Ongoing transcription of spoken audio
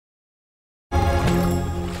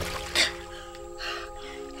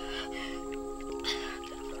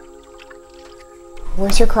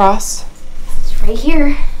Where's your cross? It's right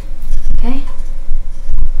here. Okay?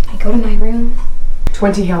 I go to my room.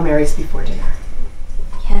 20 Hail Marys before dinner.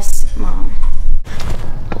 Yes, Mom.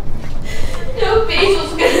 No, Basil's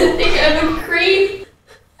gonna think I'm a creep.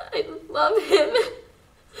 I love him.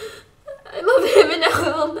 I love him, and now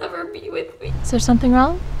he'll never be with me. Is there something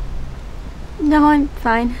wrong? No, I'm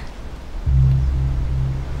fine.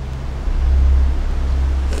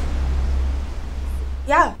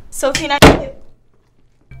 Yeah, Sophie and I.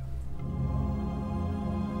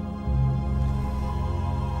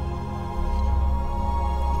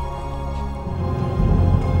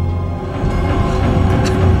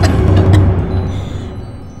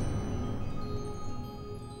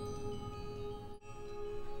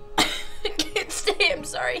 I can't stay, I'm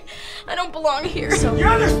sorry. I don't belong here. You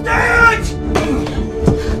understand?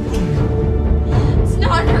 It's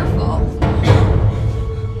not her fault.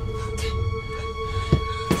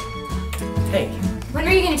 Hey, When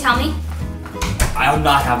are you gonna tell me? I'll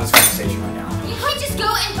not have this conversation right now. You might just go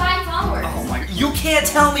and buy flowers. Oh my, you can't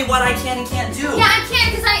tell me what I can and can't do. Yeah, I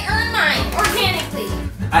can because I earn mine organically.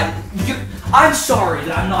 I'm sorry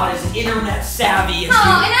that I'm not as internet savvy as Oh,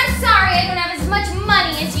 you. and I'm sorry I don't have as much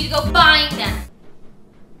money as you to go buying them.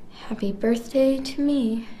 Happy birthday to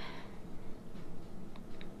me.